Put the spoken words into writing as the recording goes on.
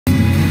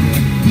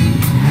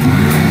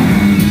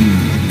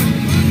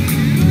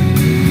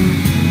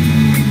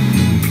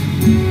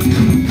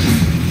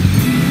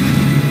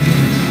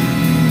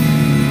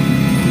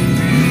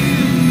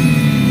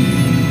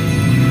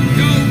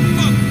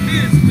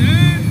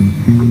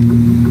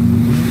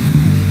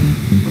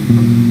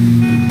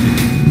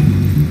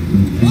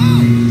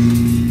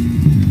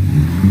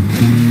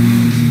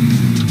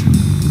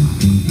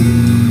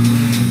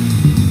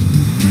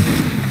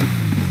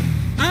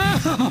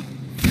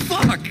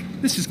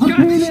got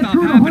to stop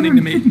happening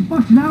to me.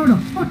 $150 an hour to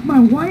fuck my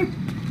wife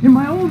in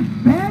my own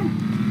bed?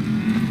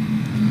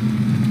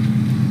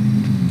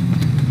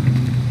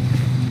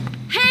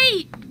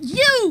 Hey,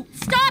 you!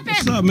 Stop it!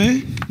 What's up,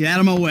 man? Get out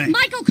of my way.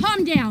 Michael,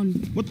 calm down.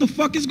 What the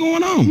fuck is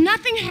going on?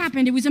 Nothing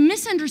happened. It was a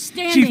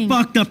misunderstanding. She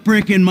fucked a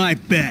prick in my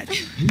bed.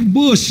 You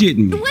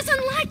bullshitting It me.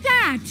 wasn't like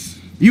that.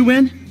 You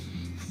in?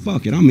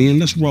 Fuck it, I'm in.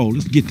 Let's roll.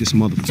 Let's get this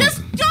motherfucker.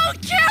 Just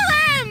don't kill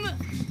him!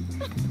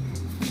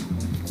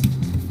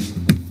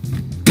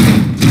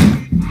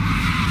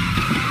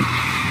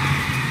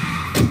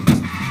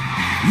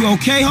 You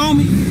okay,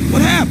 homie?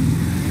 What happened?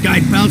 Guy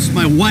bounced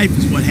my wife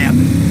is what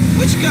happened.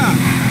 Which guy?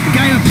 The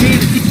guy I'm paying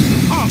to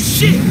Oh,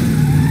 shit!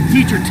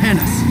 teach her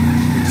tennis.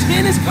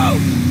 Tennis coach?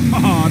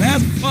 Oh,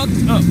 that's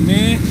fucked up,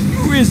 man.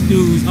 You rich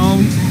dudes,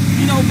 homie.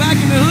 You know, back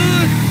in the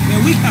hood,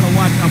 man, we gotta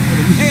watch out for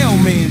the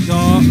mailman,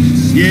 dog.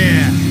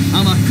 Yeah,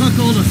 I'm a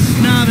cuckold, a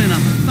snob, and a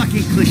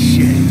fucking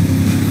cliche.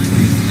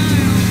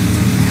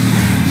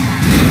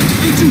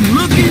 Ain't you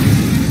looking?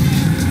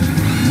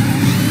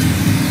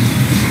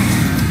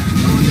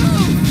 Oh,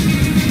 no!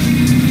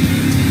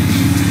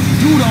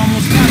 Dude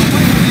almost got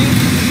away, man.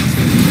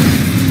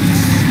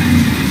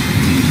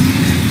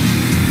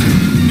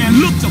 Man,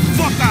 look the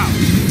fuck out.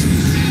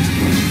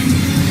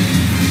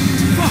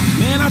 Fuck,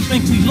 man, I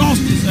think we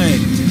lost his ass.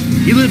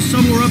 He lives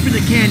somewhere up in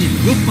the canyon.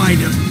 We'll find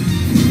him.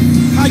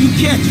 How you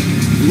catch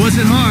him? It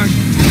wasn't hard.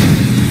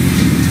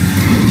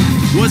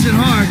 It wasn't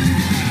hard.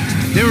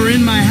 They were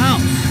in my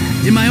house,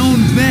 in my own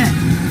bed,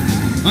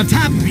 on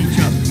top of each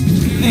other.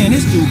 Man,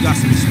 this dude got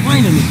some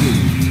explaining to do.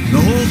 The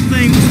whole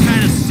thing was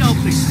kind of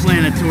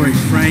self-explanatory,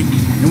 Frank.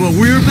 And what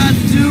we're about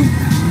to do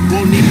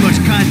won't need much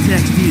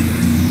context either.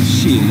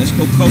 Shit, let's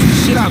go coach the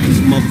shit out of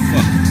this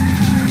motherfucker.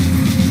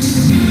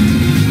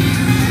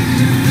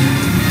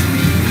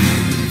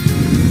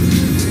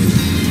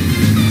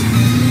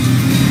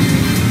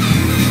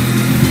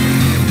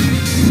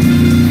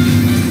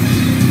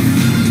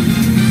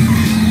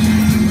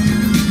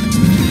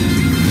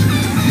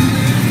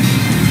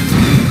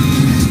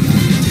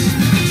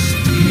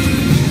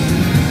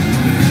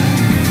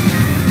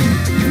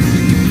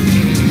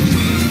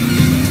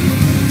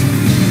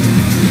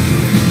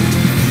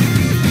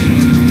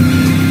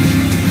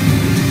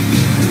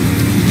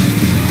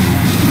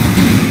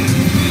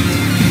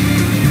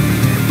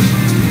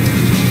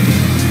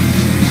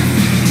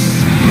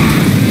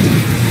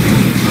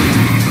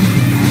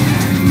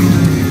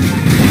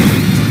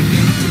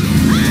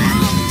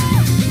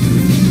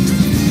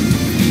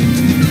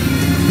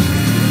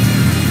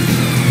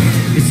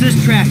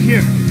 This track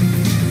here.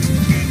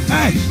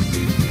 Hey,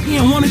 he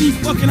in one of these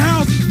fucking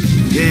houses?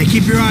 Yeah,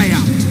 keep your eye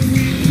out.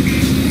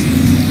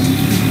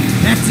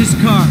 That's his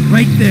car,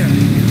 right there.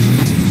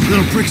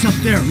 Little bricks up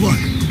there, look.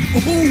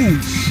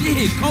 Oh,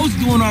 shit, Coach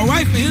doing all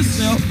right for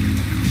himself.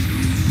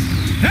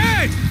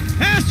 Hey,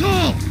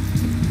 asshole!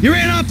 You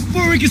ran off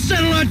before we could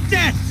settle our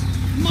debts!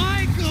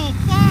 Michael,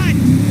 fine!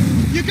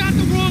 You got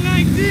the wrong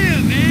idea,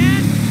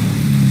 man!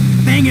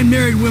 Banging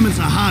married women's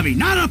a hobby,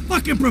 not a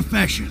fucking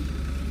profession.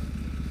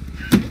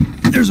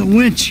 There's a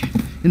winch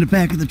in the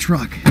back of the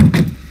truck.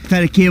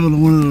 Tied a cable to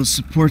one of those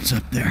supports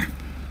up there.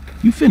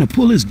 You finna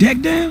pull his deck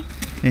down?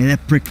 Hey,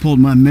 that prick pulled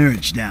my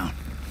marriage down.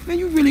 Man,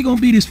 you really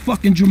gonna be this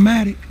fucking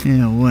dramatic?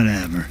 Yeah,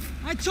 whatever.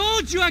 I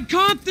told you I'd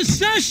comp the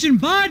session,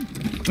 bud!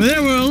 Well,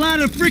 there were a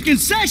lot of freaking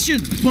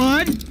sessions,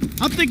 bud!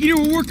 I'm thinking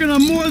you were working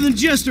on more than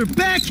just her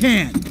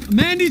backhand.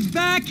 Mandy's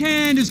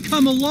backhand has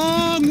come a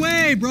long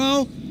way,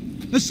 bro.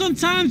 But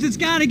sometimes it's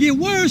gotta get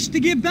worse to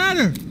get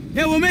better.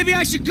 Yeah, well, maybe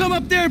I should come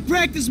up there and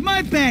practice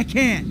my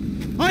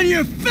backhand. On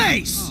your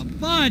face! Oh,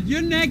 bud,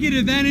 your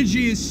negative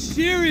energy is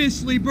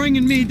seriously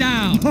bringing me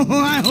down. Oh,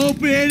 I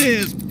hope it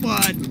is,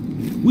 bud.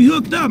 We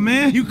hooked up,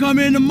 man. You come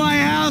into my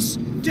house,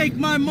 take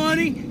my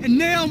money, and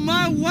nail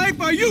my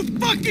wife? Are you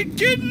fucking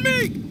kidding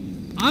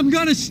me? I'm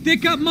gonna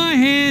stick up my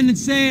hand and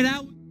say it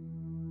out.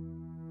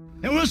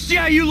 And we'll see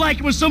how you like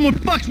it when someone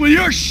fucks with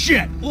your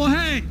shit. Well,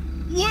 hey,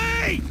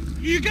 wait!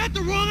 You got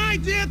the wrong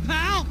idea,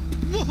 pal!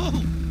 Whoa!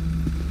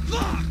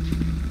 Fuck!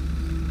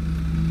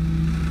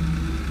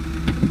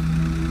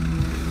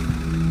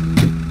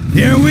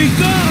 Here we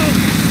go!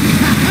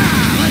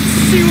 Let's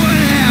see what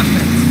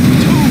happens!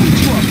 Dude,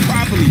 you are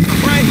probably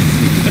crazy.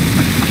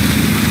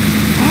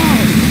 Oh,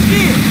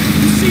 shit!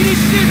 You see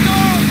this shit,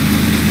 dog?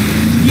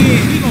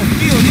 Yeah, he gonna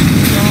feel this,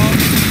 dog.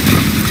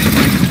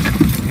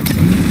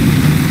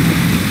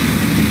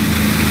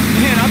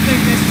 Man, I think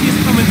that shit's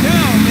coming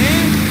down,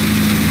 man.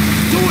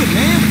 Do it,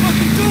 man.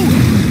 Fucking do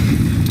it.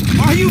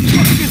 Are you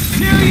fucking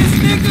serious,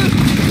 nigga?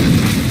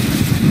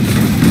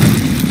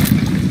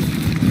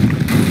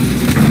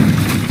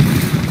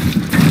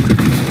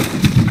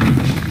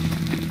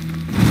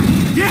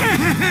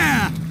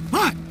 Yeah!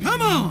 Fuck,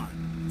 come on!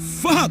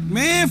 Fuck,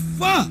 man,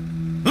 fuck.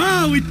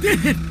 Oh, we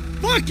did it!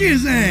 Fuck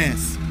his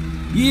ass!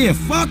 Yeah,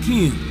 fuck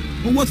him.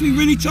 But was we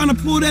really trying to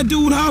pull that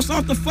dude's house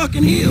off the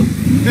fucking hill?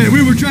 Hey,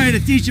 we were trying to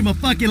teach him a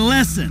fucking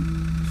lesson.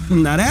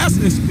 Now that's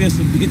an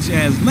expensive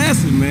bitch-ass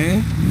lesson,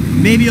 man.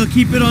 Maybe he'll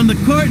keep it on the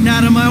court and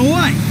out of my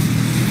wife.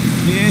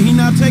 Yeah, he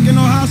not taking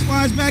no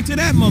housewives back to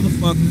that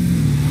motherfucker.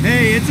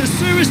 Hey, it's a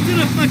service to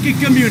the fucking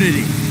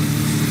community.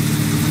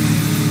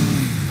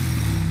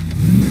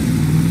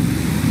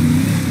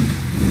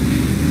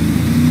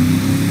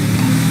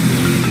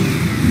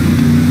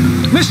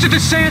 Mr.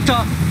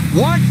 DeSanta,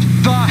 what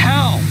the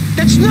hell?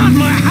 That's not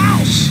my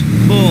house!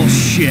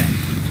 Bullshit.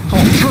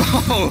 Oh,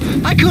 bro,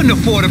 I couldn't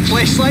afford a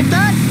place like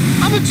that.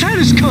 I'm a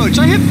tennis coach.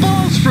 I hit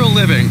balls for a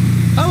living.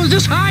 I was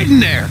just hiding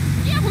there.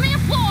 Give me a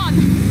phone!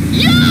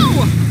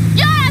 You!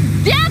 You're a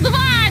dead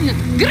one!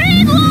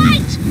 Green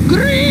light!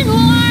 Green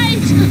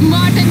light!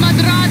 Martin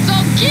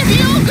Madrazo, give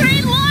you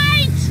green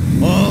light!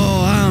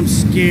 Oh, I'm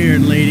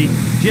scared, lady.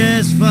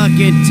 Just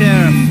fucking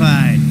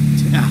terrified.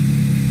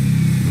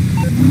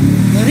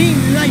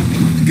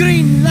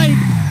 Green light,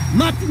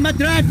 Martin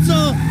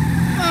Madrazo.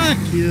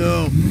 Fuck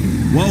you.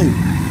 Whoa.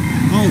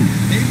 Oh.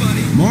 Hey,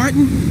 buddy.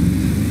 Martin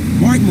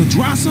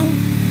Madrazo?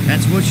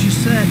 That's what she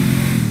said.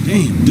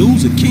 Damn,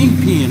 dude's a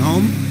kingpin,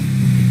 homie.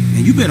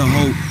 And you better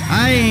hope.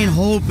 I ain't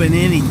hoping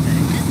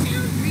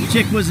anything.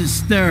 Chick was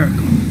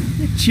hysterical.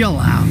 Chill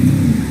out.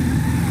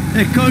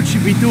 That coach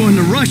should be doing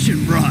the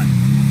Russian broad.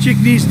 Chick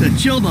needs to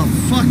chill the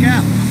fuck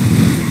out.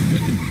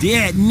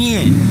 Dead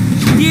men.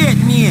 Dead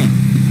men.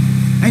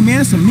 Hey, man,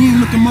 there's some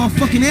mean-looking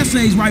motherfucking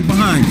essays right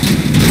behind you.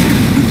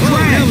 Oh,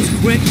 that was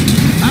quick.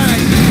 All right,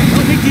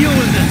 help me deal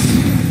with this.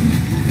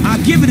 I'll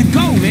give it a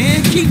go,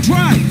 man. Keep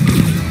trying.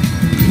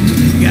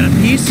 You got a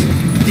piece?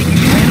 Think you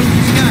can handle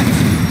these guys?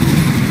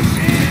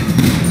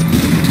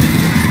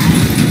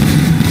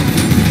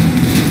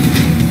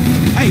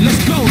 Hey, let's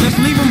go. Let's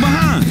leave them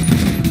behind.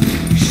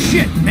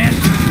 Shit, man.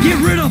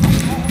 Get rid of them.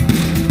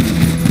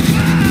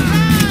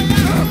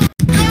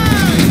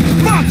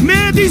 Fuck,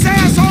 man. These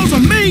assholes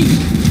are mean.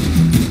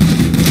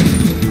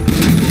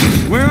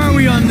 Where are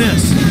we on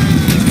this?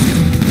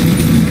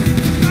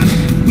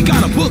 We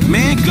got a book,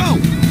 man. Go.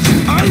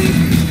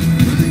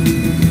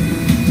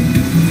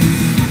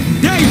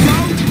 There you go.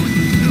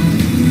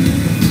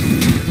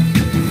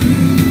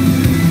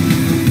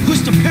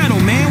 Push the pedal,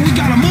 man. We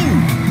gotta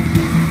move.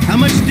 How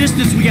much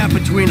distance we got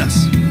between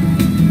us?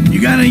 You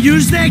gonna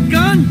use that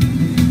gun?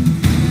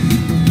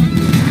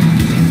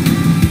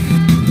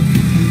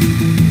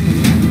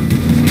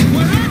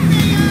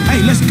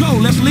 Hey, let's go.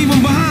 Let's leave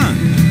them behind.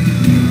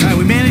 All right,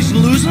 we managed to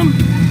lose them?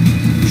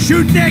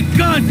 Shoot that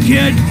gun,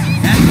 kid!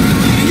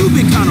 Man, you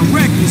been kind of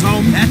reckless,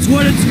 homie. That's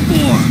what it's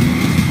for.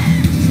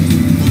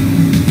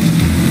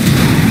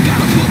 We got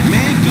a book,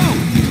 man. Go.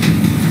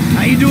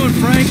 How you doing,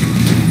 Frank?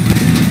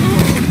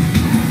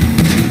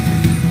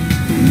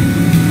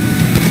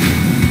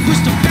 Push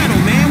the pedal,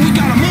 man. We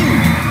gotta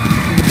move.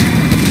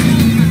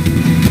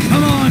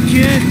 Come on,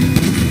 kid.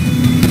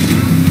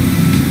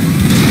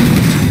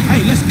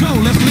 Hey, let's go.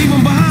 Let's leave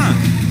them behind.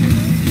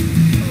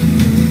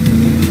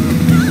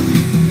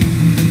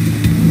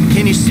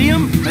 Can you see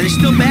them? Are they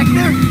still back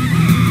there?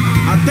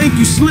 I think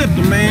you slipped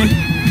them, man.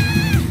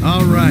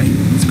 All right,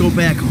 let's go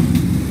back home.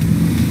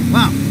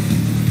 Wow,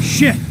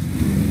 shit.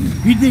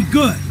 You did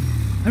good.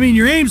 I mean,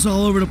 your aim's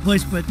all over the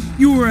place, but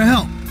you were a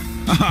help.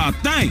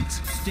 Thanks.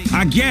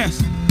 I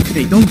guess.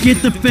 Hey, don't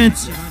get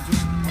defensive.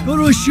 Go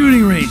to a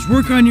shooting range,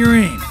 work on your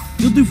aim.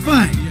 You'll do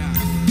fine.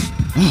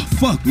 Oh,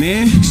 fuck,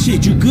 man.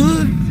 Shit, you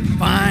good?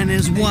 Fine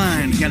as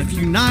wine. Got a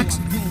few knocks.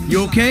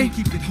 You okay?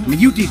 I mean,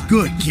 you did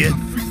good, kid.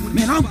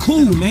 Man, I'm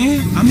cool,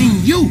 man. I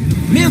mean, you,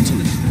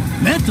 mentally.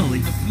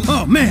 Mentally?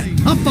 Oh, man,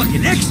 I'm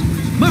fucking excellent.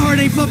 My heart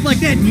ain't pumped like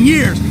that in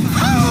years.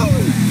 Oh,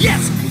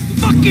 yes!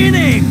 Fucking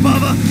A,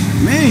 Bubba!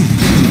 Man,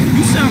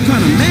 you sound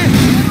kind of mad.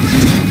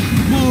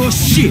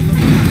 Bullshit.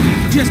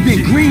 Just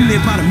been greenlit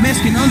by the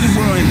Mexican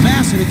underworld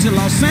ambassador to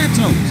Los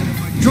Santos.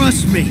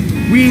 Trust me,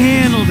 we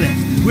handled it.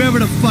 Whoever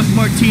the fuck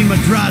Martin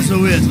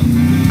Madrazo is,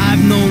 I've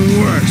known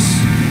worse.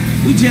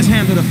 We just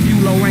handled a few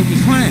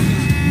low-ranking crimes.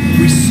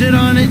 We sit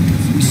on it,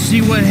 we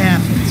see what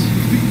happens.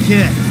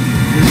 Kid,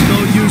 there's no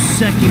use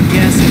second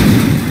guessing.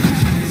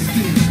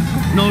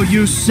 No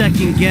use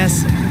second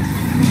guessing.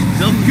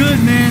 Felt good,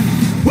 man.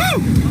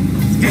 Woo!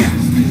 Yeah,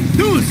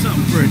 doing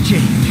something for a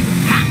change.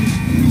 Ha!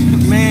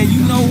 Man,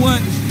 you know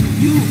what?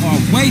 You are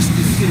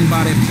wasted sitting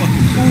by that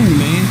fucking pool,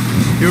 man.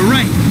 You're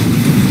right.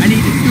 I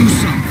need to do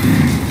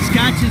something.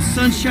 Scotch and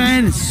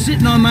sunshine and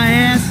sitting on my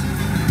ass?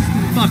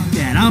 Fuck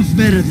that, I'm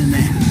better than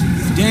that.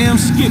 Damn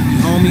Skippy,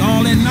 homie.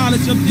 All that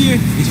knowledge up there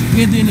is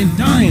withering and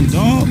dying,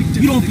 dog.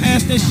 You don't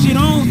pass that shit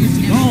on, it's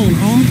gone,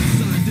 homie.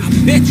 I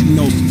bet you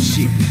know some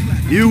shit.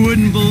 You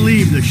wouldn't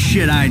believe the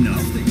shit I know.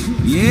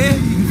 Yeah?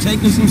 You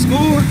taking some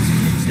scores?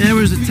 There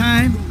was a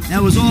time,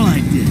 that was all I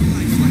did.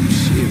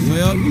 Shit,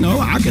 well, you know,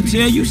 I could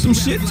tell you some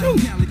shit, too.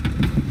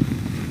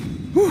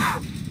 Whew.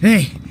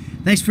 Hey,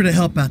 thanks for the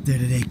help out there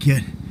today,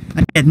 kid.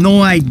 I had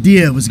no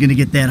idea it was gonna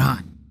get that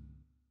hot.